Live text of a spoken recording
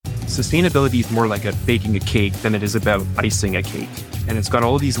sustainability is more like baking a cake than it is about icing a cake. And it's got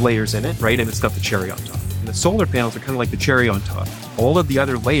all of these layers in it, right? And it's got the cherry on top. And the solar panels are kind of like the cherry on top. All of the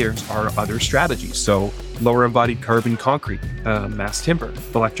other layers are other strategies. So lower embodied carbon concrete, mass timber,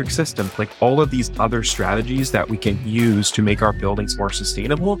 electric systems, like all of these other strategies that we can use to make our buildings more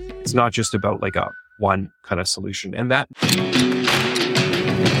sustainable. It's not just about like a one kind of solution. And that...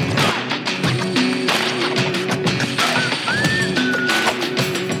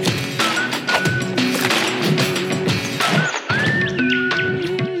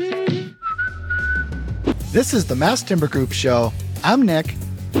 This is the Mass Timber Group Show. I'm Nick.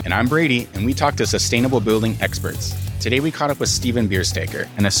 And I'm Brady, and we talk to sustainable building experts. Today we caught up with Steven Biersteker,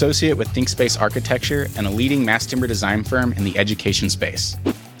 an associate with Thinkspace Architecture and a leading mass timber design firm in the education space.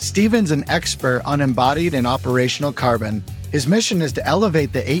 Steven's an expert on embodied and operational carbon. His mission is to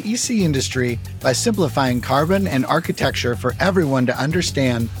elevate the AEC industry by simplifying carbon and architecture for everyone to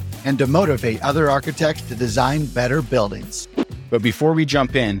understand and to motivate other architects to design better buildings. But before we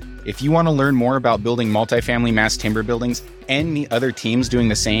jump in, if you want to learn more about building multifamily mass timber buildings and meet other teams doing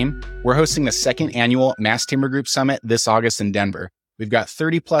the same, we're hosting the second annual Mass Timber Group Summit this August in Denver. We've got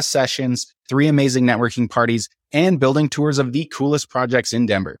 30 plus sessions, 3 amazing networking parties, and building tours of the coolest projects in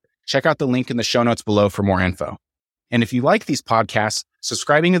Denver. Check out the link in the show notes below for more info. And if you like these podcasts,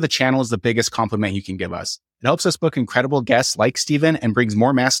 subscribing to the channel is the biggest compliment you can give us. It helps us book incredible guests like Steven and brings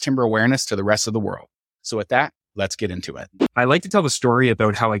more mass timber awareness to the rest of the world. So with that, let's get into it. I like to tell the story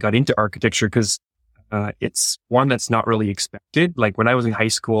about how I got into architecture because it's one that's not really expected. Like when I was in high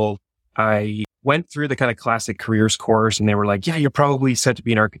school, I went through the kind of classic careers course and they were like, yeah, you're probably set to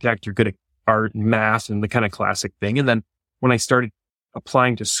be an architect. You're good at art and math and the kind of classic thing. And then when I started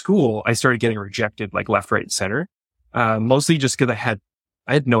applying to school, I started getting rejected like left, right, and center. Mostly just because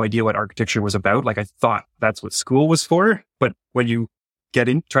I had no idea what architecture was about. Like I thought that's what school was for. But when you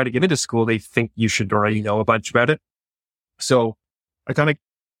try to get into school, they think you should already know a bunch about it. So I kind of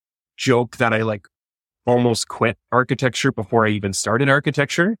joke that I like almost quit architecture before I even started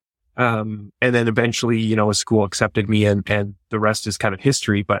architecture. And then eventually, a school accepted me and the rest is kind of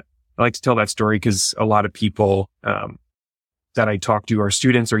history. But I like to tell that story because a lot of people, that I talk to are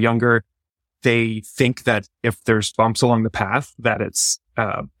students or younger. They think that if there's bumps along the path, that it's,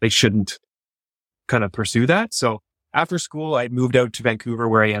 they shouldn't kind of pursue that. So after school, I moved out to Vancouver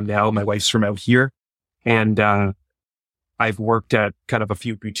where I am now. My wife's from out here and, I've worked at kind of a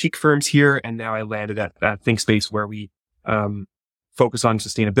few boutique firms here. And now I landed at Thinkspace where we, focus on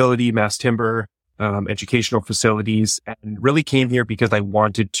sustainability, mass timber, educational facilities, and really came here because I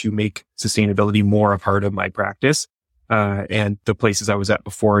wanted to make sustainability more a part of my practice. And the places I was at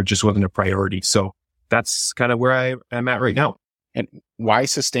before just wasn't a priority. So that's kind of where I am at right now. And why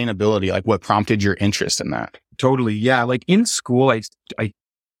sustainability? Like what prompted your interest in that? Totally. Yeah. Like in school, I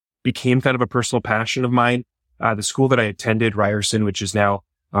became kind of a personal passion of mine. The school that I attended, Ryerson, which is now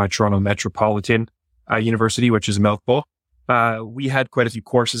Toronto Metropolitan University, which is a mouthful. We had quite a few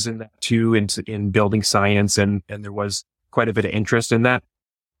courses in that too, in building science, and there was quite a bit of interest in that.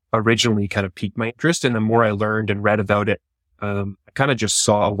 Originally kind of piqued my interest. And the more I learned and read about it, I kind of just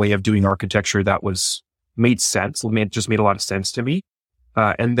saw a way of doing architecture that made sense. Just made a lot of sense to me.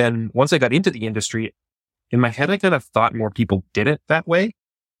 And then once I got into the industry, in my head, I kind of thought more people did it that way.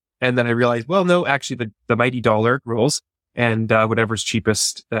 And then I realized, well, no, actually the mighty dollar rules and whatever's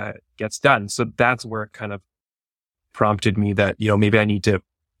cheapest gets done. So that's where it kind of prompted me that, maybe I need to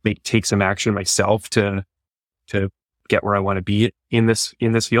take some action myself to get where I want to be in this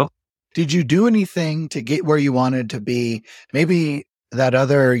field. Did you do anything to get where you wanted to be? Maybe that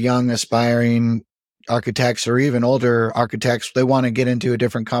other young aspiring architects or even older architects, they want to get into a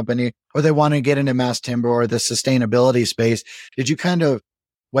different company or they want to get into mass timber or the sustainability space. Did you kind of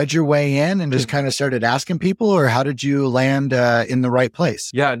wedge your way in and just kind of started asking people, or how did you land in the right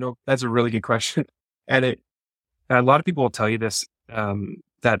place? Yeah, no, that's a really good question. And a lot of people will tell you this,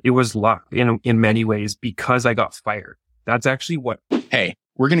 that it was luck in many ways because I got fired. That's actually what... Hey,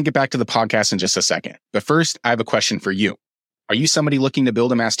 we're going to get back to the podcast in just a second. But first, I have a question for you. Are you somebody looking to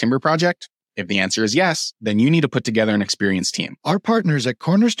build a mass timber project? If the answer is yes, then you need to put together an experienced team. Our partners at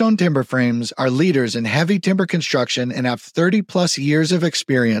Cornerstone Timber Frames are leaders in heavy timber construction and have 30 plus years of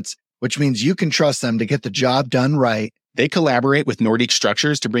experience, which means you can trust them to get the job done right. They collaborate with Nordic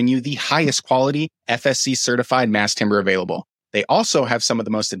Structures to bring you the highest quality FSC certified mass timber available. They also have some of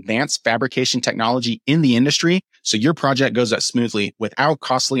the most advanced fabrication technology in the industry, so your project goes up smoothly without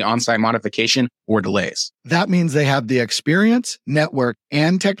costly on-site modification or delays. That means they have the experience, network,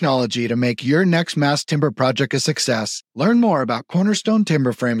 and technology to make your next mass timber project a success. Learn more about Cornerstone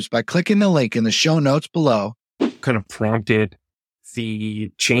Timber Frames by clicking the link in the show notes below. Kind of prompted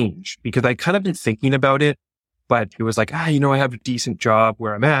the change because I kind of been thinking about it, but it was like, I have a decent job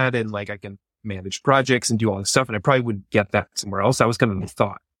where I'm at and like I can manage projects and do all this stuff. And I probably wouldn't get that somewhere else. That was kind of the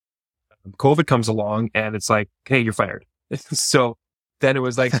thought. COVID comes along and it's like, hey, you're fired. So then it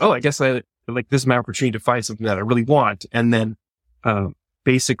was like, oh, I guess this is my opportunity to find something that I really want. And then,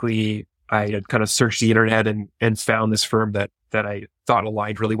 basically I had kind of searched the internet and found this firm that I thought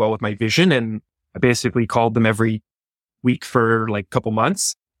aligned really well with my vision. And I basically called them every week for like a couple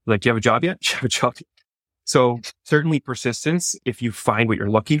months. Like, do you have a job yet? Do you have a job yet? So certainly persistence if you find what you're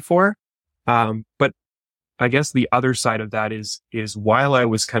looking for. But I guess the other side of that is while I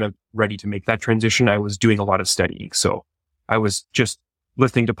was kind of ready to make that transition, I was doing a lot of studying. So I was just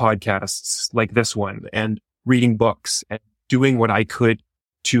listening to podcasts like this one and reading books and doing what I could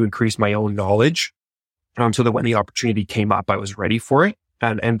to increase my own knowledge. So that when the opportunity came up, I was ready for it.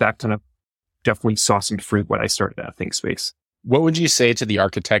 And that kind of definitely saw some fruit when I started at Thinkspace. What would you say to the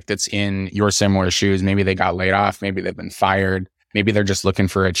architect that's in your similar shoes? Maybe they got laid off. Maybe they've been fired. Maybe they're just looking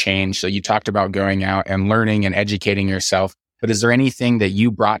for a change. So you talked about going out and learning and educating yourself. But is there anything that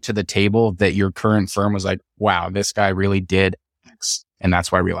you brought to the table that your current firm was like, wow, this guy really did X, and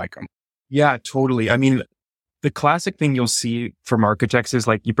that's why we like him? Yeah, totally. I mean, the classic thing you'll see from architects is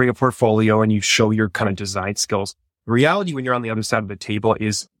like you bring a portfolio and you show your kind of design skills. The reality when you're on the other side of the table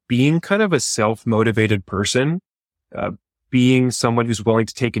is being kind of a self-motivated person, being someone who's willing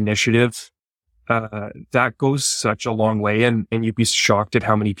to take initiative. That goes such a long way, and you'd be shocked at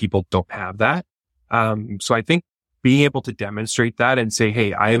how many people don't have that. So I think being able to demonstrate that and say,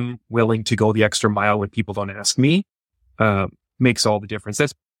 hey, I'm willing to go the extra mile when people don't ask me, makes all the difference.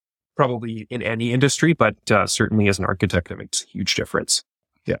 That's probably in any industry, but certainly as an architect, it makes a huge difference.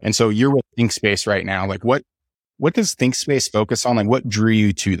 Yeah. And so you're with Thinkspace right now. Like what does Thinkspace focus on? Like what drew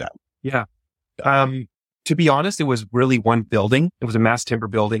you to that? Yeah. To be honest, it was really one building. It was a mass timber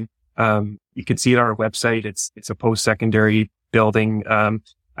building. You can see it on our website. It's a post-secondary building,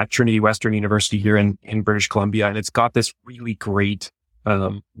 at Trinity Western University here in British Columbia. And it's got this really great,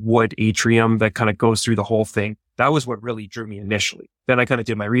 wood atrium that kind of goes through the whole thing. That was what really drew me initially. Then I kind of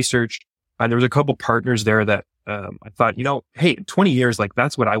did my research and there was a couple partners there that, I thought, hey, 20 years, like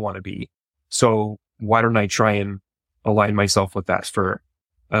that's what I want to be. So why don't I try and align myself with that for,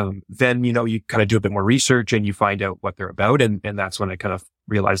 then, you kind of do a bit more research and you find out what they're about. And that's when I kind of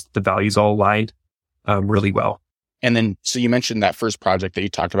realized the values all aligned, really well. And then, so you mentioned that first project that you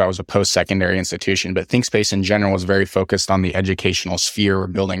talked about was a post-secondary institution, but Thinkspace in general is very focused on the educational sphere or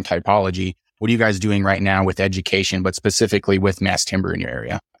building typology. What are you guys doing right now with education, but specifically with mass timber in your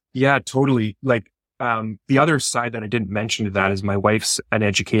area? Yeah, totally. Like, the other side that I didn't mention to that is my wife's an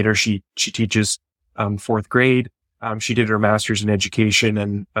educator. She teaches, fourth grade. She did her master's in education.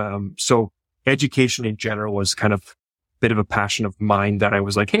 And, so education in general was kind of a bit of a passion of mine that I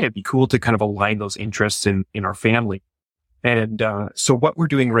was like, hey, it'd be cool to kind of align those interests in our family. And, so what we're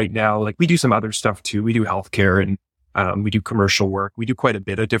doing right now, like we do some other stuff too. We do healthcare and, we do commercial work. We do quite a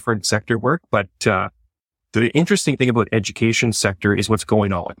bit of different sector work, but, the interesting thing about education sector is what's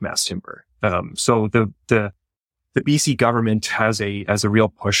going on with mass timber. So the BC government has a real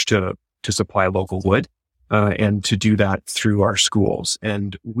push to supply local wood, and to do that through our schools.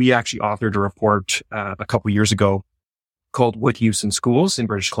 And we actually authored a report, a couple years ago called Wood Use in Schools in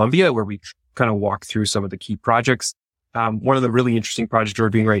British Columbia, where we kind of walk through some of the key projects. One of the really interesting projects we're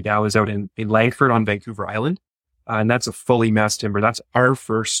doing right now is out in Langford on Vancouver Island. And that's a fully mass timber. That's our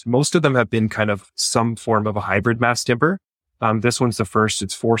first. Most of them have been kind of some form of a hybrid mass timber. This one's the first.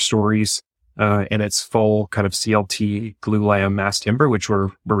 It's 4 stories, and it's full kind of CLT glulam mass timber, which we're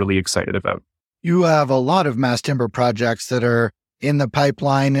really excited about. You have a lot of mass timber projects that are in the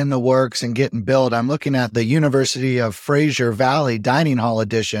pipeline, in the works, and getting built. I'm looking at the University of Fraser Valley Dining Hall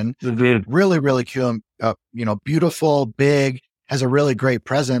edition. Really, really cool. Beautiful, big, has a really great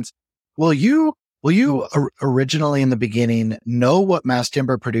presence. Will you originally in the beginning know what mass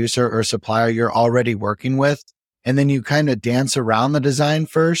timber producer or supplier you're already working with, and then you kind of dance around the design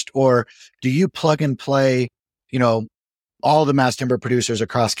first? Or do you plug and play, all the mass timber producers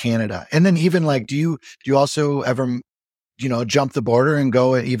across Canada? And then even like, do you also ever, jump the border and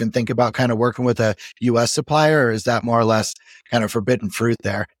go and even think about kind of working with a US supplier, or is that more or less kind of forbidden fruit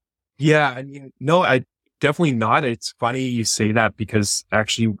there? Yeah, no, I definitely not. It's funny you say that because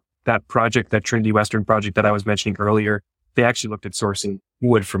actually that project, that Trinity Western project that I was mentioning earlier, they actually looked at sourcing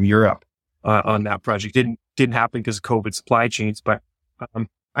wood from Europe, on that project. Didn't happen because of COVID supply chains, but,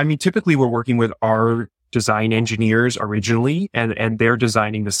 typically we're working with our design engineers originally, and they're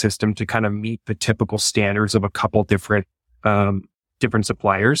designing the system to kind of meet the typical standards of a couple different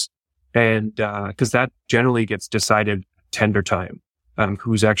suppliers. And, cause that generally gets decided at tender time,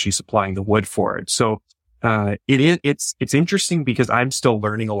 who's actually supplying the wood for it. So, it's interesting because I'm still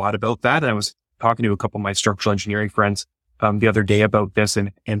learning a lot about that. And I was talking to a couple of my structural engineering friends, the other day about this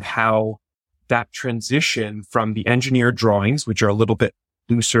and how that transition from the engineered drawings, which are a little bit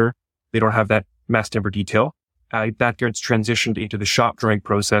looser, they don't have that mass timber detail, that gets transitioned into the shop drawing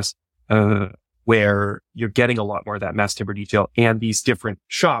process, where you're getting a lot more of that mass timber detail. And these different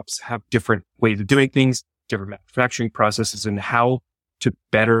shops have different ways of doing things, different manufacturing processes, and how to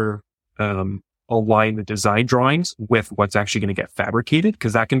better align the design drawings with what's actually going to get fabricated,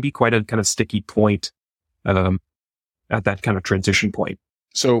 because that can be quite a kind of sticky point at that kind of transition point.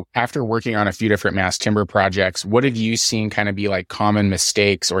 So after working on a few different mass timber projects, what have you seen kind of be like common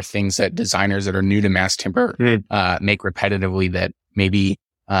mistakes or things that designers that are new to mass timber make repetitively that maybe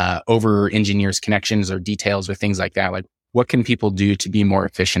over engineers connections or details or things like that? Like, what can people do to be more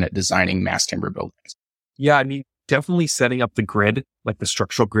efficient at designing mass timber buildings? Yeah, I mean, definitely setting up the grid, like the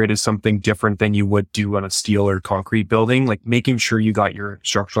structural grid, is something different than you would do on a steel or concrete building. Like making sure you got your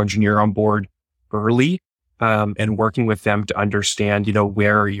structural engineer on board early, and working with them to understand,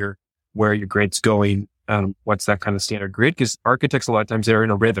 where your grid's going, what's that kind of standard grid? Because architects, a lot of times they're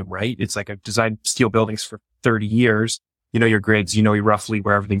in a rhythm, right? It's like I've designed steel buildings for 30 years. Your grids, roughly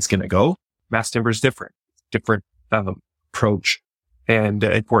where everything's going to go. Mass timber is different approach, and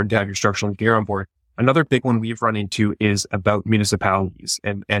important to have your structural engineer on board. Another big one we've run into is about municipalities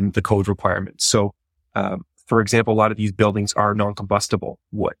and the code requirements. So, for example, a lot of these buildings are non-combustible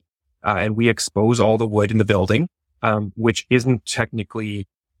wood, and we expose all the wood in the building, which isn't technically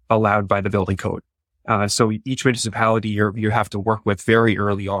allowed by the building code. So each municipality you have to work with very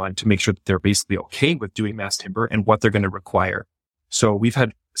early on to make sure that they're basically okay with doing mass timber and what they're going to require. So we've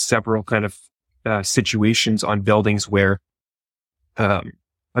had several kind of situations on buildings where a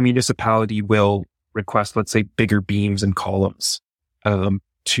municipality will request, let's say, bigger beams and columns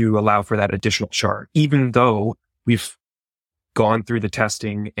to allow for that additional char, even though we've gone through the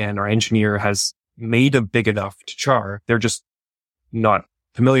testing and our engineer has made them big enough to char. They're just not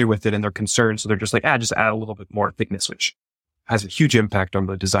familiar with it and they're concerned. So they're just like, just add a little bit more thickness, which has a huge impact on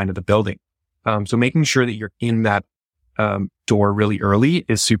the design of the building. So making sure that you're in that door really early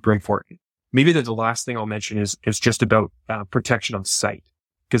is super important. Maybe the last thing I'll mention is just about protection on site,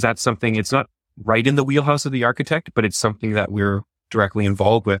 because that's something, it's not right in the wheelhouse of the architect, but it's something that we're directly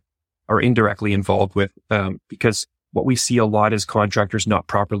involved with or indirectly involved with, because what we see a lot is contractors not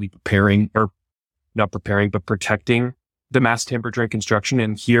properly protecting the mass timber during construction.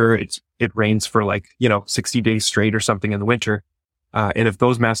 And here it rains for 60 days straight or something in the winter. And if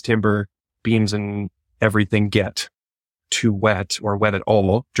those mass timber beams and everything get too wet or wet at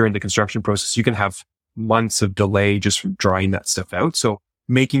all during the construction process, you can have months of delay just from drying that stuff out. So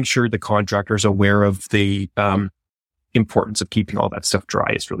making sure the contractor is aware of the importance of keeping all that stuff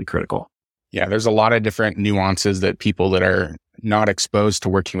dry is really critical. Yeah, there's a lot of different nuances that people that are not exposed to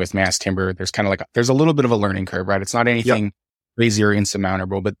working with mass timber, there's kind of there's a little bit of a learning curve, right? It's not anything crazy or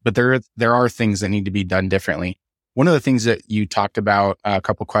insurmountable, but there are things that need to be done differently. One of the things that you talked about a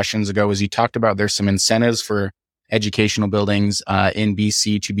couple questions ago was you talked about there's some incentives for educational buildings in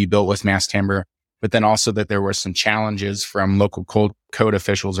BC to be built with mass timber, but then also that there were some challenges from local code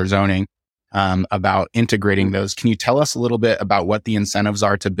officials or zoning about integrating those. Can you tell us a little bit about what the incentives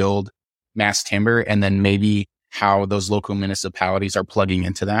are to build mass timber and then maybe how those local municipalities are plugging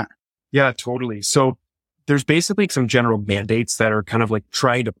into that? Yeah, totally. So there's basically some general mandates that are kind of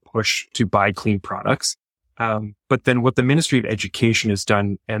trying to push to buy clean products. But then what the Ministry of Education has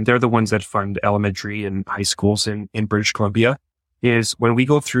done, and they're the ones that fund elementary and high schools in British Columbia, is when we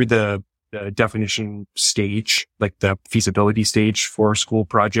go through the definition stage, like the feasibility stage for school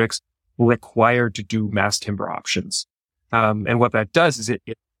projects, we're required to do mass timber options. And what that does is it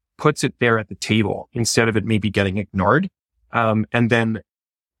puts it there at the table instead of it maybe getting ignored. And then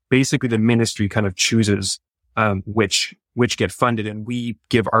basically the ministry kind of chooses which get funded, and we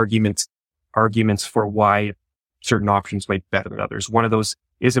give arguments for why certain options might be better than others. One of those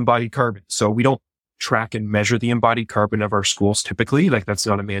is embodied carbon. So we don't track and measure the embodied carbon of our schools typically, that's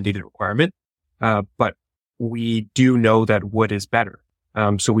not a mandated requirement. But we do know that wood is better.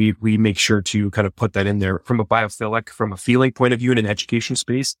 So we make sure to kind of put that in there from a biophilic, from a feeling point of view in an education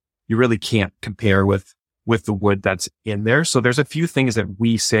space. You really can't compare with the wood that's in there. So there's a few things that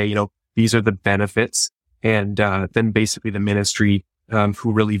we say, these are the benefits. And then basically the ministry,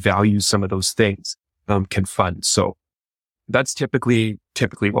 who really values some of those things, can fund. So that's typically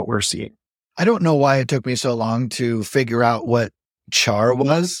what we're seeing. I don't know why it took me so long to figure out what char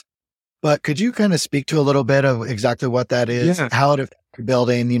was, but could you kind of speak to a little bit of exactly what that is, how it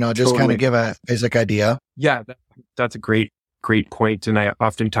building, just kind Totally. of give a basic idea. Yeah, that's a great point. And I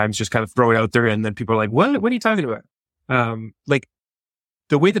oftentimes just kind of throw it out there and then people are like, what are you talking about? Like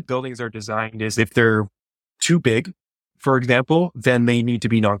the way that buildings are designed is if they're too big, for example, then they need to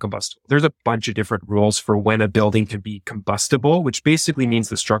be non-combustible. There's a bunch of different rules for when a building can be combustible, which basically means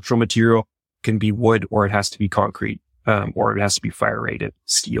the structural material can be wood or it has to be concrete, or it has to be fire rated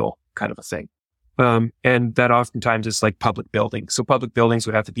steel kind of a thing. And that oftentimes is like public buildings. So public buildings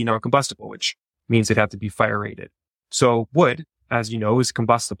would have to be non-combustible, which means it'd have to be fire rated. So wood, as you know, is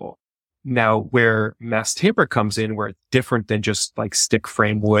combustible. Now, where mass timber comes in, where it's different than just like stick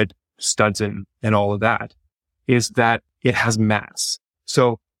frame wood, studs and all of that, is that it has mass.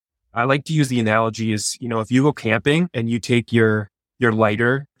 So I like to use the analogy is, if you go camping and you take your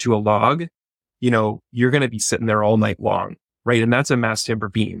lighter to a log, you're going to be sitting there all night long, right? And that's a mass timber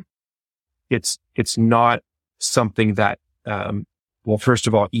beam. It's not something that, first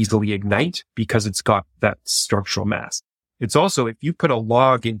of all, easily ignite because it's got that structural mass. It's also, if you put a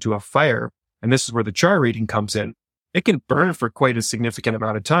log into a fire, and this is where the char rating comes in, it can burn for quite a significant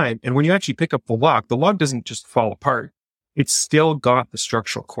amount of time. And when you actually pick up the log doesn't just fall apart. It's still got the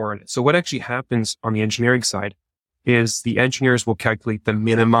structural core in it. So what actually happens on the engineering side is the engineers will calculate the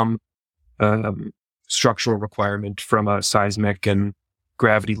minimum structural requirement from a seismic and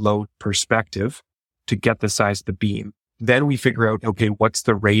gravity load perspective to get the size of the beam. Then we figure out, okay, what's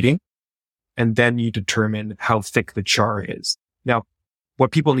the rating? And then you determine how thick the char is. Now,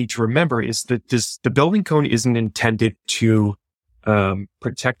 what people need to remember is that the building code isn't intended to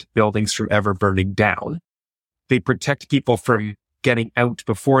protect buildings from ever burning down. They protect people from getting out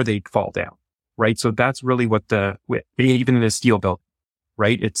before they fall down, right? So that's really what even in a steel building,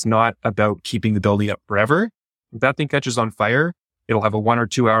 right? It's not about keeping the building up forever. If that thing catches on fire, it'll have a 1 or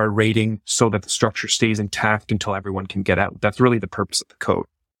 2 hour rating so that the structure stays intact until everyone can get out. That's really the purpose of the code.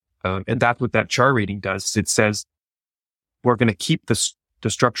 And that's what that char rating does. It says we're going to keep the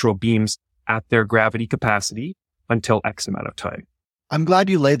structural beams at their gravity capacity until X amount of time. I'm glad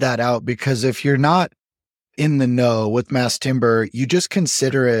you laid that out, because if you're not in the know with mass timber, you just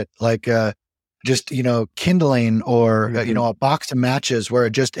consider it like kindling or, a box of matches where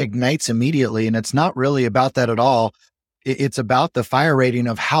it just ignites immediately. And it's not really about that at all. It's about the fire rating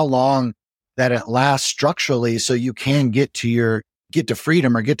of how long that it lasts structurally so you can get to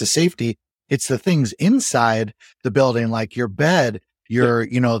freedom or get to safety. It's the things inside the building, like your bed,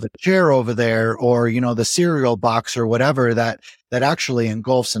 the chair over there, or, the cereal box or whatever that actually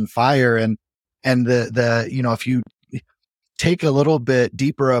engulfs in fire. And if you take a little bit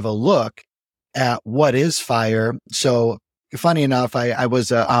deeper of a look at what is fire. So funny enough,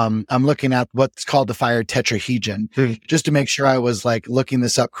 I'm looking at what's called the fire tetrahedron, just to make sure I was like looking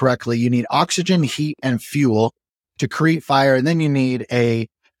this up correctly. You need oxygen, heat, and fuel to create fire. And then you need a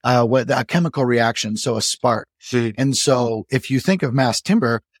chemical reaction. So a spark. And so if you think of mass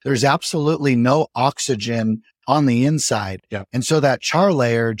timber, there's absolutely no oxygen on the inside. Yeah. And so that char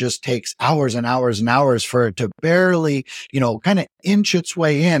layer just takes hours and hours and hours for it to barely, kind of inch its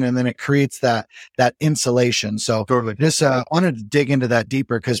way in. And then it creates that insulation. So totally. Just wanted to dig into that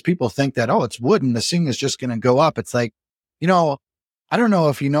deeper, because people think that, it's wood and this thing is just going to go up. It's like, I don't know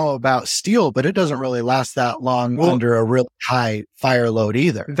if you know about steel, but it doesn't really last that long under a real high fire load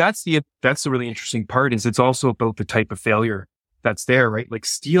either. That's the really interesting part, is it's also about the type of failure that's there, right? Like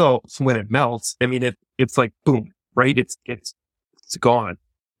steel, when it melts, I mean, it's like boom, right? It's gone.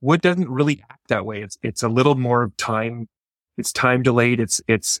 Wood doesn't really act that way. It's a little more time. It's time delayed. It's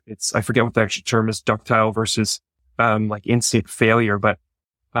I forget what the actual term is, ductile versus like instant failure. But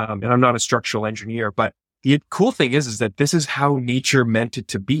and I'm not a structural engineer, but the cool thing is that this is how nature meant it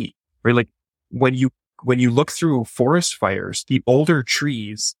to be, right? Like when you look through forest fires, the older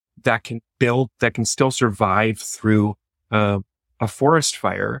trees that can still survive through a forest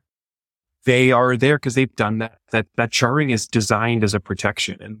fire, they are there because they've done that. That charring is designed as a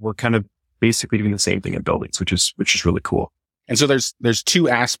protection, and we're kind of basically doing the same thing in buildings, which is really cool. And so there's two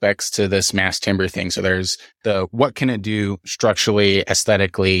aspects to this mass timber thing. So there's the what can it do structurally,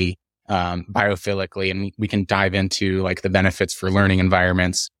 aesthetically, biophilically, and we can dive into like the benefits for learning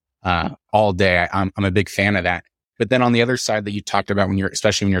environments all day. I'm a big fan of that. But then on the other side that you talked about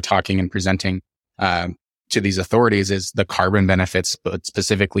especially when you're talking and presenting to these authorities, is the carbon benefits, but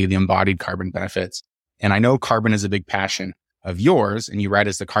specifically the embodied carbon benefits. And I know carbon is a big passion of yours, and you write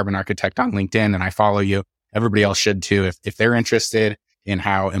as the carbon architect on LinkedIn, and I follow you. Everybody else should too. If they're interested in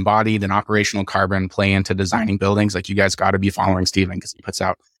how embodied and operational carbon play into designing buildings, like you guys got to be following Stephen, because he puts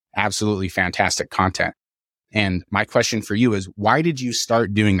out absolutely fantastic content. And my question for you is, why did you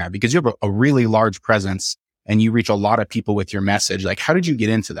start doing that? Because you have a really large presence and you reach a lot of people with your message. Like, how did you get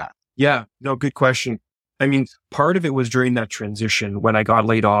into that? Yeah, no, good question. I mean, part of it was during that transition when I got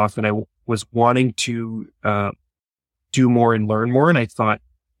laid off and I was wanting to do more and learn more. And I thought,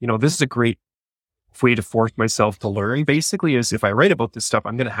 this is a great way to force myself to learn. Basically, is if I write about this stuff,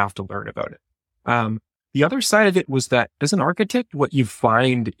 I'm going to have to learn about it. The other side of it was that as an architect, what you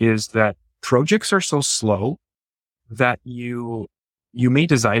find is that projects are so slow that you may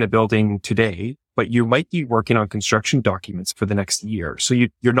design a building today, but you might be working on construction documents for the next year. So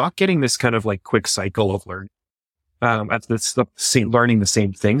you're not getting this kind of like quick cycle of learning, learning the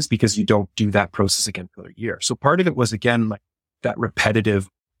same things because you don't do that process again for a year. So part of it was, again, like that repetitive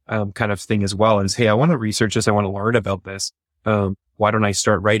kind of thing as well as, hey, I want to research this. I want to learn about this. Why don't I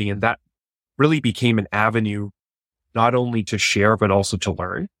start writing? And that really became an avenue, not only to share, but also to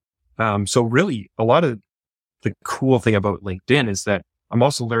learn. So really a lot of the cool thing about LinkedIn is that I'm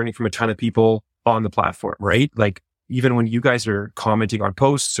also learning from a ton of people on the platform, right? Like even when you guys are commenting on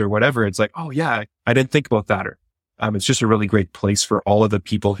posts or whatever, it's like, oh yeah, I didn't think about that. Or it's just a really great place for all of the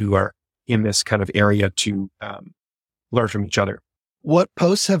people who are in this kind of area to learn from each other. What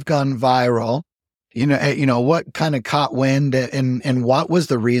posts have gone viral? What kind of caught wind and what was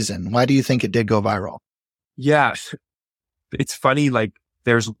the reason? Why do you think it did go viral? Yeah, it's funny. Like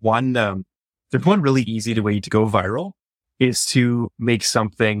there's one really easy way to go viral is to make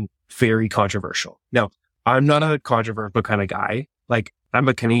something very controversial. Now, I'm not a controversial kind of guy. Like I'm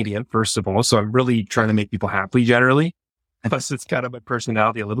a Canadian, first of all, so I'm really trying to make people happy generally. Plus it's kind of my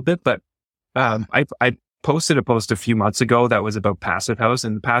personality a little bit, but I posted a post a few months ago that was about Passive House,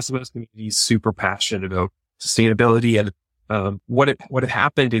 and the Passive House community is super passionate about sustainability. And what had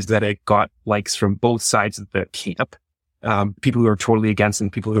happened is that it got likes from both sides of the camp, people who are totally against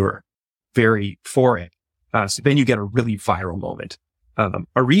and people who are very for it. So then you get a really viral moment.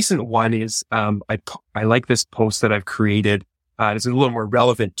 A recent one is I like this post that I've created. It's a little more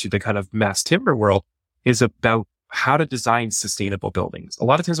relevant to the kind of mass timber world, is about how to design sustainable buildings. A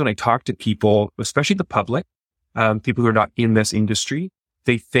lot of times when I talk to people, especially the public, people who are not in this industry,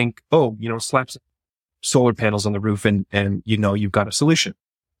 they think, slap some solar panels on the roof and you've got a solution.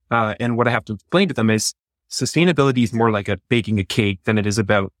 And what I have to explain to them is sustainability is more like baking a cake than it is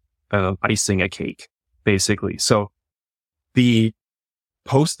about icing a cake, basically. So the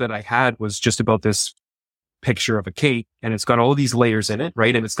post that I had was just about this picture of a cake, and it's got all these layers in it,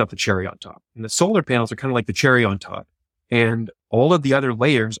 right? And it's got the cherry on top. And the solar panels are kind of like the cherry on top. And all of the other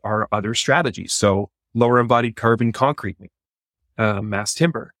layers are other strategies. So lower embodied carbon concrete, mass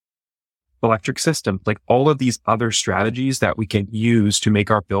timber, electric system, like all of these other strategies that we can use to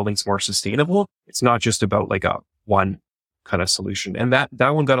make our buildings more sustainable. It's not just about like a one kind of solution. And that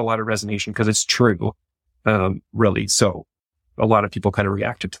one got a lot of resonation because it's true, really. So a lot of people kind of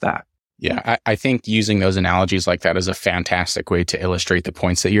reacted to that. Yeah, I think using those analogies like that is a fantastic way to illustrate the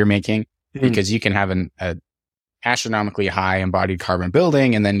points that you're making, because you can have an astronomically high embodied carbon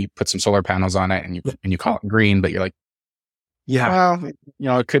building, and then you put some solar panels on it, and you call it green, but you're like, yeah,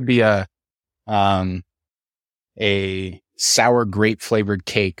 well, it could be a sour grape flavored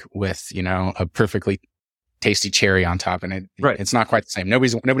cake with a perfectly tasty cherry on top, and it's not quite the same.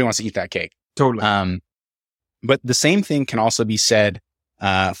 Nobody wants to eat that cake. Totally. But the same thing can also be said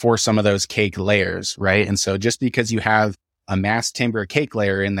for some of those cake layers, right? And so just because you have a mass timber cake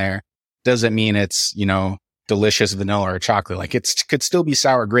layer in there doesn't mean it's, delicious vanilla or chocolate. Like it could still be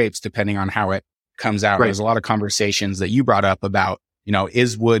sour grapes depending on how it comes out. Right. There's a lot of conversations that you brought up about,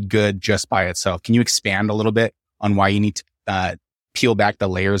 is wood good just by itself? Can you expand a little bit on why you need to peel back the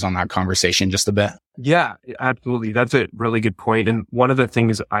layers on that conversation just a bit? Yeah, absolutely. That's a really good point. And one of the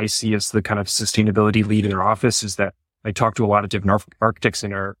things I see as the kind of sustainability lead in our office is that I talk to a lot of different architects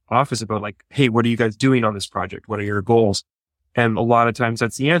in our office about like, hey, what are you guys doing on this project? What are your goals? And a lot of times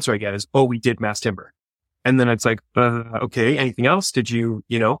that's the answer I get is, oh, we did mass timber. And then it's like, okay, anything else? Did you,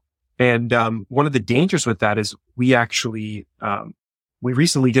 And one of the dangers with that is we actually, we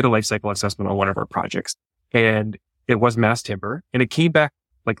recently did a life cycle assessment on one of our projects, and it was mass timber, and it came back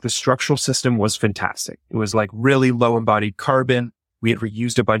like the structural system was fantastic. It was like really low embodied carbon. We had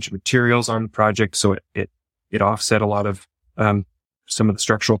reused a bunch of materials on the project, so it offset a lot of some of the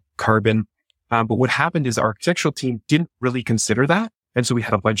structural carbon. But what happened is our architectural team didn't really consider that, and so we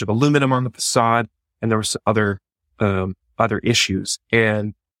had a bunch of aluminum on the facade, and there was other issues.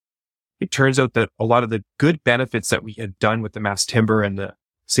 And it turns out that a lot of the good benefits that we had done with the mass timber and the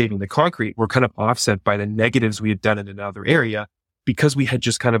saving the concrete were kind of offset by the negatives we had done in another area, because we had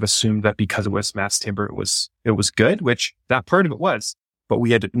just kind of assumed that because it was mass timber, it was good, which that part of it was, but we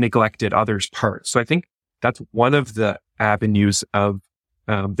had neglected others parts. So I think that's one of the avenues of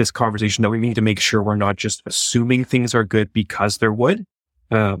this conversation that we need to make sure we're not just assuming things are good because they're wood,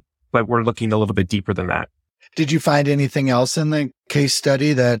 but we're looking a little bit deeper than that. Did you find anything else in the case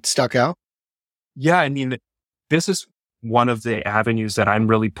study that stuck out? Yeah, I mean, this is one of the avenues that I'm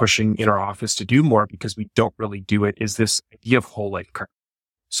really pushing in our office to do more because we don't really do it, is this idea of whole life carbon.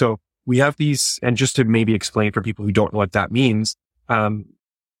 So we have these, and just to maybe explain for people who don't know what that means,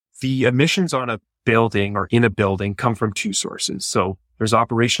 the emissions on a building or in a building come from two sources. So there's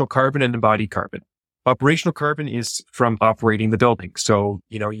operational carbon and embodied carbon. Operational carbon is from operating the building. So,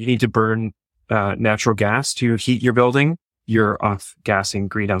 you need to burn natural gas to heat your building. You're off-gassing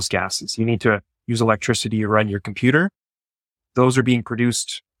greenhouse gases. You need to use electricity to run your computer. Those are being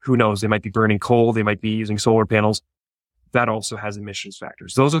produced. Who knows? They might be burning coal. They might be using solar panels. That also has emissions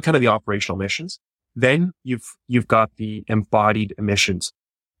factors. Those are kind of the operational emissions. Then you've got the embodied emissions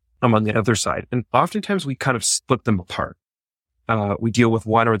on the other side. And oftentimes we kind of split them apart. We deal with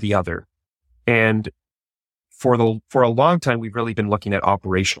one or the other. And for a long time, we've really been looking at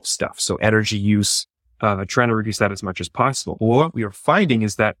operational stuff. So energy use, trying to reduce that as much as possible. Well, what we are finding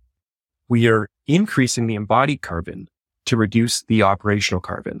is that we are increasing the embodied carbon to reduce the operational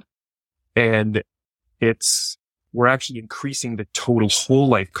carbon. And we're actually increasing the total whole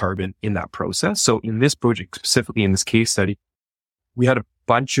life carbon in that process. So in this project, specifically in this case study, we had a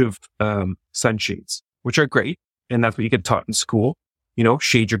bunch of sunshades, which are great. And that's what you get taught in school,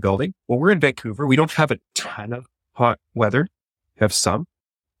 shade your building. Well, we're in Vancouver. We don't have a ton of hot weather. We have some,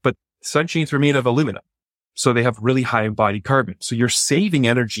 but sunshades are made of aluminum. So they have really high embodied carbon. So you're saving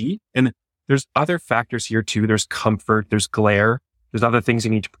energy. And there's other factors here too. There's comfort, there's glare, there's other things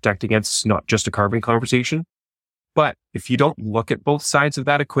you need to protect against. It's not just a carbon conversation. But if you don't look at both sides of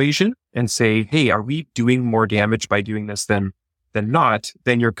that equation and say, hey, are we doing more damage by doing this than not,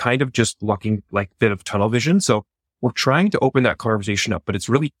 then you're kind of just looking like a bit of tunnel vision. So we're trying to open that conversation up, but it's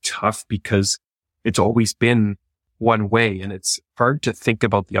really tough because it's always been one way and it's hard to think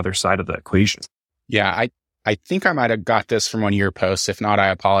about the other side of the equation. Yeah, I think I might have got this from one of your posts. If not, I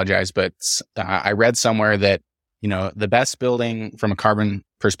apologize. But I read somewhere that, the best building from a carbon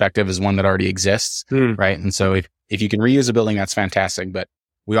perspective is one that already exists, right? And so if you can reuse a building, that's fantastic. But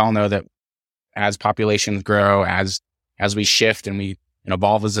we all know that as populations grow, as we shift and we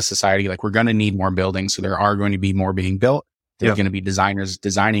evolve as a society, like we're going to need more buildings. So there are going to be more being built. There's going to be designers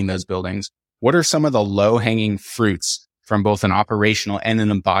designing those buildings. What are some of the low-hanging fruits from both an operational and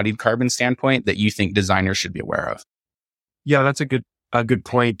an embodied carbon standpoint that you think designers should be aware of? Yeah, that's a good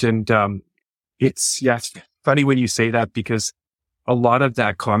point. And it's funny when you say that because a lot of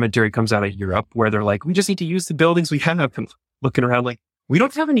that commentary comes out of Europe where they're like, we just need to use the buildings we have. And looking around like, we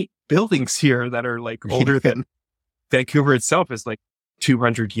don't have any buildings here that are like older than Vancouver itself is like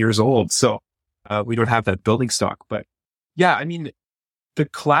 200 years old. So we don't have that building stock. But yeah, I mean, the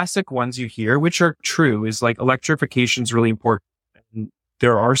classic ones you hear, which are true, is like electrification is really important. And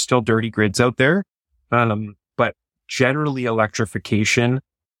there are still dirty grids out there. But generally electrification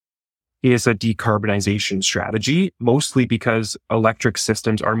is a decarbonization strategy, mostly because electric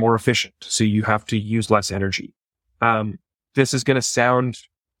systems are more efficient. So you have to use less energy. This is going to sound,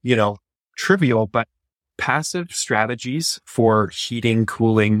 trivial, but passive strategies for heating,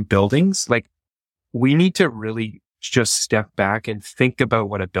 cooling buildings, like we need to really just step back and think about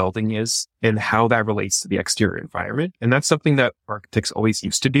what a building is and how that relates to the exterior environment. And that's something that architects always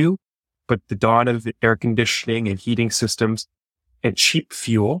used to do. But the dawn of air conditioning and heating systems and cheap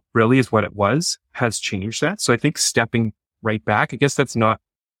fuel really is what it was, has changed that. So I think stepping right back, I guess that's not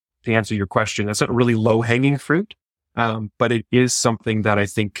to answer your question. That's not really low hanging fruit. But it is something that I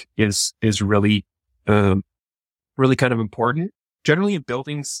think is really, really kind of important. Generally in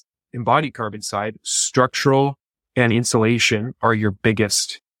buildings, embodied carbon side, structural and insulation are your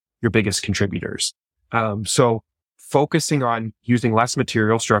biggest contributors. So focusing on using less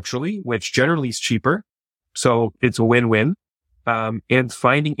material structurally, which generally is cheaper. So it's a win-win. And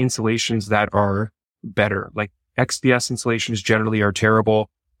finding insulations that are better, like XPS insulations generally are terrible.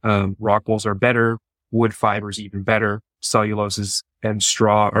 Rock wools are better. Wood fibers even better. Celluloses and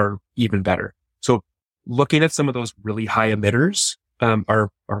straw are even better. So looking at some of those really high emitters, are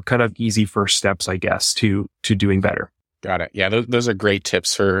kind of easy first steps, I guess, to doing better. Got it. Yeah. Those are great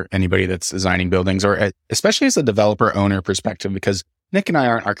tips for anybody that's designing buildings, or especially as a developer owner perspective, because Nick and I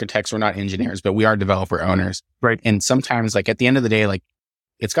aren't architects. We're not engineers, but we are developer owners. Right. And sometimes like at the end of the day, like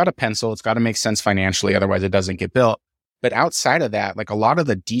it's got to pencil, it's got to make sense financially. Otherwise it doesn't get built. But outside of that, like a lot of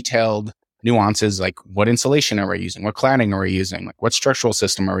the detailed nuances, like what insulation are we using? What cladding are we using? Like what structural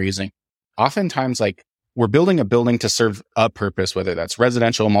system are we using? Oftentimes, like we're building a building to serve a purpose, whether that's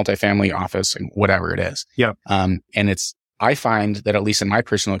residential, multifamily, office, and whatever it is. Yeah. And it's I find that, at least in my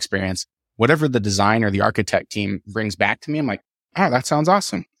personal experience, whatever the design or the architect team brings back to me, I'm like, oh, that sounds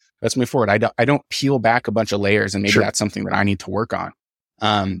awesome. Let's move forward. I don't peel back a bunch of layers, and maybe that's something that I need to work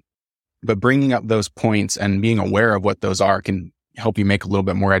on. But bringing up those points and being aware of what those are can help you make a little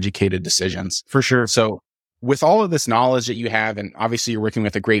bit more educated decisions. For sure. So with all of this knowledge that you have, and obviously you're working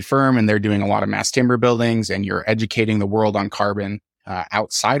with a great firm and they're doing a lot of mass timber buildings, and you're educating the world on carbon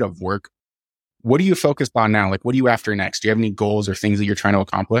outside of work, what are you focused on now? Like, what are you after next? Do you have any goals or things that you're trying to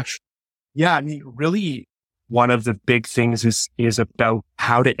accomplish? Yeah, I mean, really, one of the big things is about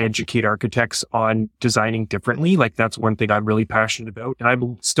how to educate architects on designing differently. Like, that's one thing I'm really passionate about, and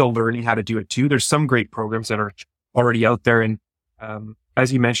I'm still learning how to do it too. There's some great programs that are already out there. And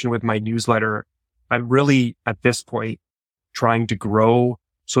as you mentioned with my newsletter, I'm really at this point trying to grow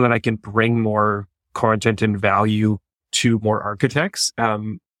so that I can bring more content and value to more architects.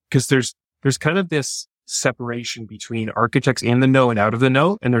 Because there's kind of this separation between architects in the know and out of the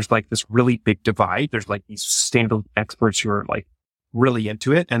know. And there's like this really big divide. There's like these sustainable experts who are like really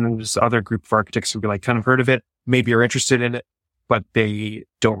into it. And then there's other group of architects who be like kind of heard of it, maybe are interested in it, but they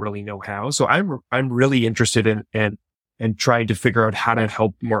don't really know how. So I'm really interested in trying to figure out how to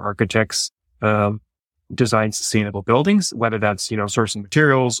help more architects, design sustainable buildings, whether that's, sourcing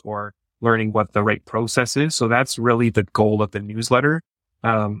materials or learning what the right process is. So that's really the goal of the newsletter.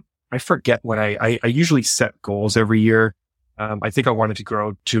 I forget what I usually set goals every year. I think I wanted to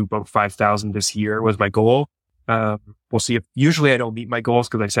grow to about 5,000 this year was my goal. We'll see if usually I don't meet my goals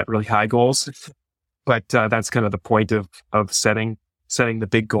because I set really high goals, but that's kind of the point of setting the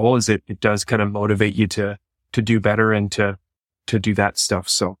big goal is it does kind of motivate you to do better and to do that stuff.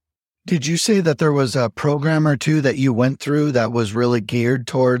 So. Did you say that there was a program or two that you went through that was really geared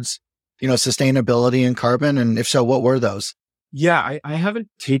towards, sustainability and carbon? And if so, what were those? Yeah, I haven't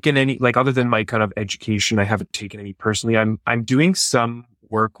taken any, like, other than my kind of education, I haven't taken any personally. I'm doing some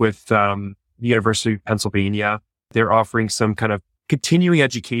work with the University of Pennsylvania. They're offering some kind of continuing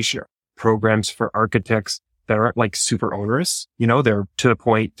education programs for architects that aren't like super onerous. They're to the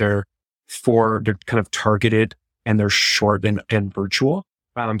point, they're kind of targeted, and they're short and virtual.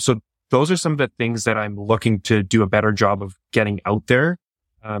 So those are some of the things that I'm looking to do a better job of getting out there.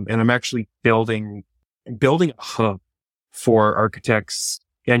 And I'm actually building a hub for architects,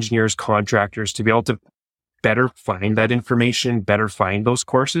 engineers, contractors to be able to better find that information, better find those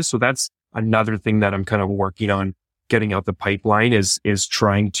courses. So that's another thing that I'm kind of working on getting out the pipeline is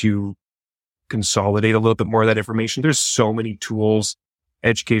trying to consolidate a little bit more of that information. There's so many tools,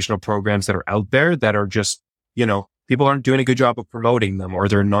 educational programs that are out there that are just, people aren't doing a good job of promoting them, or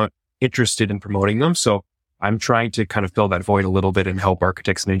they're not interested in promoting them. So I'm trying to kind of fill that void a little bit and help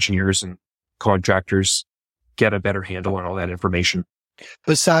architects and engineers and contractors get a better handle on all that information.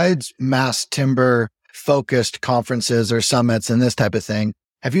 Besides mass timber focused conferences or summits and this type of thing,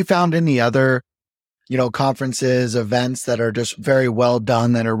 have you found any other, conferences, events that are just very well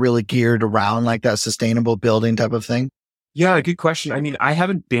done that are really geared around like that sustainable building type of thing? Yeah, good question. I mean, I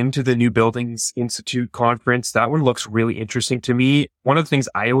haven't been to the New Buildings Institute conference. That one looks really interesting to me. One of the things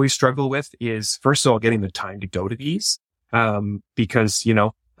I always struggle with is, first of all, getting the time to go to these, because, I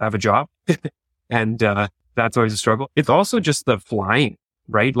have a job and, that's always a struggle. It's also just the flying,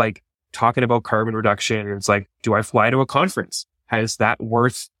 right? Like talking about carbon reduction. It's like, do I fly to a conference? Is that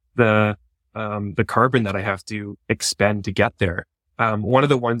worth the carbon that I have to expend to get there? One of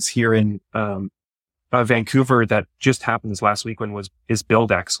the ones here in, Vancouver that just happened this last week is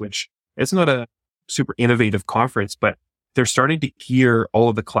BuildX, which it's not a super innovative conference, but they're starting to gear all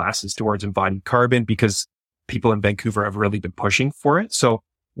of the classes towards embodied carbon because people in Vancouver have really been pushing for it. So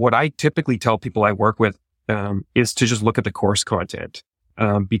what I typically tell people I work with, is to just look at the course content,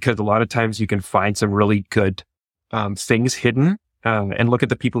 because a lot of times you can find some really good, things hidden, and look at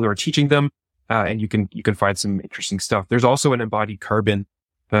the people who are teaching them, and you can find some interesting stuff. There's also an embodied carbon,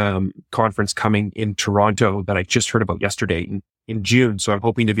 conference coming in Toronto that I just heard about yesterday in June. So I'm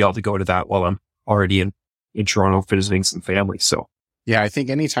hoping to be able to go to that while I'm already in Toronto visiting some family. So. Yeah, I think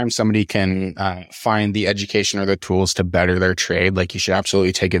anytime somebody can, find the education or the tools to better their trade, like, you should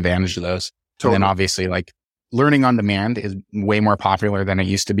absolutely take advantage of those. Totally. And then obviously, like, learning on demand is way more popular than it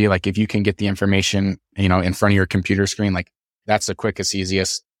used to be. Like, if you can get the information, in front of your computer screen, like, that's the quickest,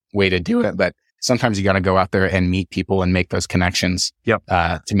 easiest way to do it. But sometimes you got to go out there and meet people and make those connections,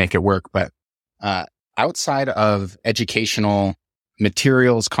 to make it work. But, outside of educational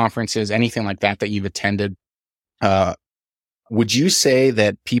materials, conferences, anything like that you've attended, would you say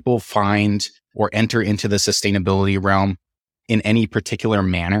that people find or enter into the sustainability realm in any particular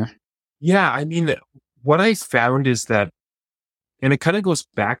manner? Yeah. I mean, what I found is that And it kind of goes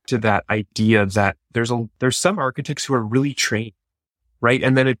back to that idea that there's some architects who are really trained, right?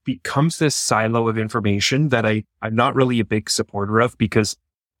 And then it becomes this silo of information that I'm not really a big supporter of, because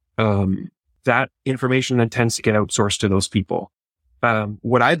that information then tends to get outsourced to those people.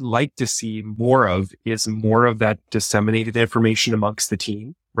 What I'd like to see more of is more of that disseminated information amongst the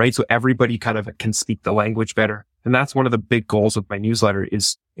team, right? So everybody kind of can speak the language better. And that's one of the big goals of my newsletter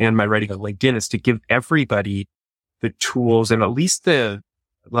and my writing on LinkedIn, is to give everybody the tools and at least the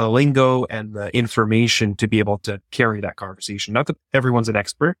lingo and the information to be able to carry that conversation. Not that everyone's an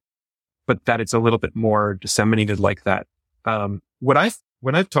expert, but that it's a little bit more disseminated like that. When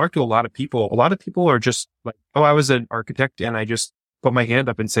I've talked to a lot of people are just like, oh, I was an architect and I just put my hand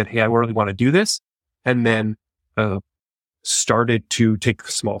up and said, hey, I really want to do this. And then, started to take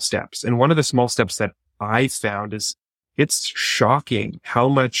small steps. And one of the small steps that I found is it's shocking how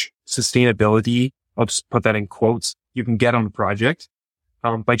much sustainability, I'll just put that in quotes, you can get on a project,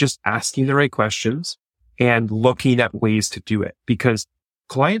 by just asking the right questions and looking at ways to do it, because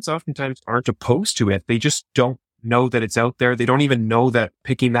clients oftentimes aren't opposed to it. They just don't know that it's out there. They don't even know that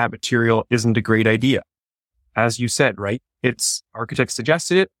picking that material isn't a great idea. As you said, right? It's architects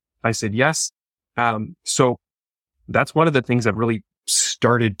suggested it. I said yes. So that's one of the things that really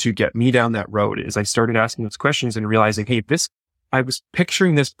started to get me down that road, is I started asking those questions and realizing, hey, I was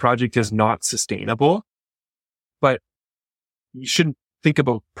picturing this project as not sustainable, but you shouldn't think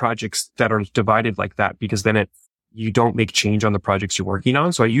about projects that are divided like that, because then you don't make change on the projects you're working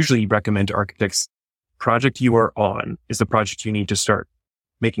on. So I usually recommend to architects, project you are on is the project you need to start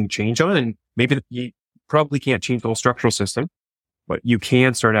making change on. And maybe you probably can't change the whole structural system, but you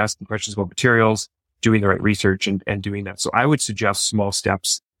can start asking questions about materials, doing the right research and doing that. So I would suggest small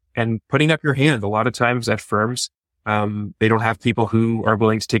steps and putting up your hand. A lot of times at firms, they don't have people who are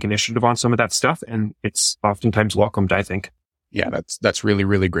willing to take initiative on some of that stuff. And it's oftentimes welcomed, I think. Yeah, that's really,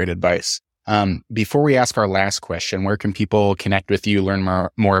 really great advice. Before we ask our last question, where can people connect with you, learn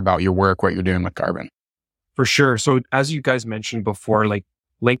more about your work, what you're doing with Carbon? For sure. So as you guys mentioned before, like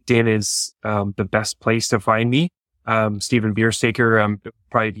LinkedIn is the best place to find me. Stephen Biersteker,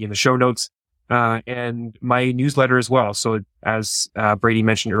 probably be in the show notes. And my newsletter as well. So as Brady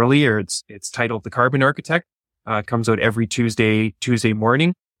mentioned earlier, it's titled The Carbon Architect. Comes out every Tuesday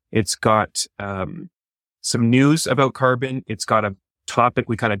morning. It's got some news about carbon. It's got a topic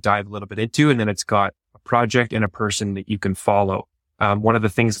we kind of dive a little bit into, and then it's got a project and a person that you can follow. One of the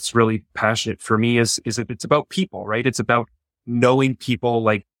things that's really passionate for me is that it's about people, right? It's about knowing people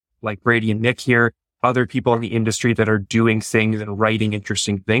like Brady and Nick here, other people in the industry that are doing things and writing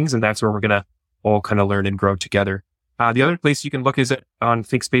interesting things. And that's where we're going to all kind of learn and grow together. The other place you can look is on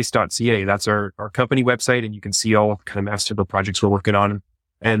Thinkspace.ca. That's our company website, and you can see all kind of mass timber projects we're working on.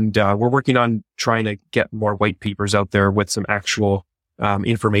 And we're working on trying to get more white papers out there with some actual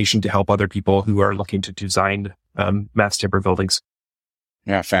information to help other people who are looking to design mass timber buildings.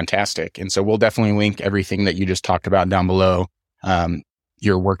 Yeah, fantastic. And so we'll definitely link everything that you just talked about down below.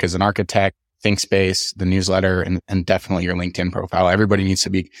 Your work as an architect, Thinkspace, the newsletter, and definitely your LinkedIn profile. Everybody needs to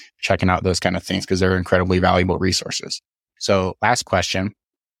be checking out those kind of things because they're incredibly valuable resources. So last question.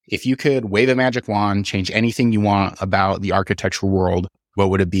 If you could wave a magic wand, change anything you want about the architectural world, what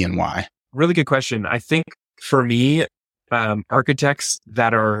would it be and why? Really good question. I think for me, architects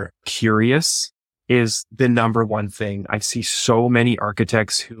that are curious is the number one thing. I see so many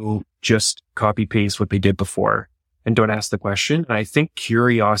architects who just copy paste what they did before and don't ask the question. And I think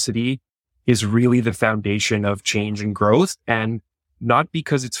curiosity is really the foundation of change and growth, and not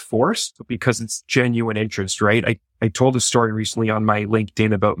because it's forced, but because it's genuine interest, right? I told a story recently on my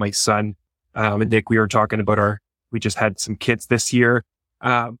LinkedIn about my son, and Nick, we were talking about we just had some kids this year.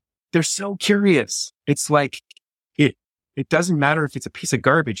 They're so curious. It's like, it doesn't matter if it's a piece of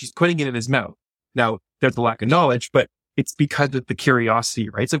garbage. He's putting it in his mouth. Now, there's a lack of knowledge, but it's because of the curiosity,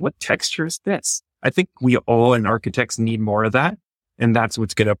 right? It's like, what texture is this? I think we all and architects need more of that. And that's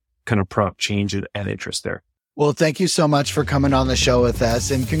what's going to kind of prompt change and interest there. Well, thank you so much for coming on the show with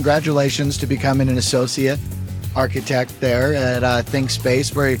us, and congratulations to becoming an associate architect there at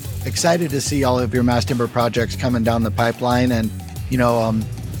Thinkspace. Very excited to see all of your mass timber projects coming down the pipeline, and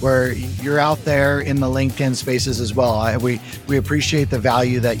where you're out there in the LinkedIn spaces as well. We appreciate the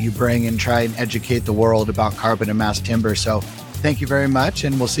value that you bring and try and educate the world about carbon and mass timber. So thank you very much,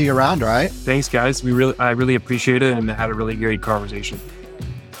 and we'll see you around. All right. Thanks, guys. I really appreciate it and had a really great conversation.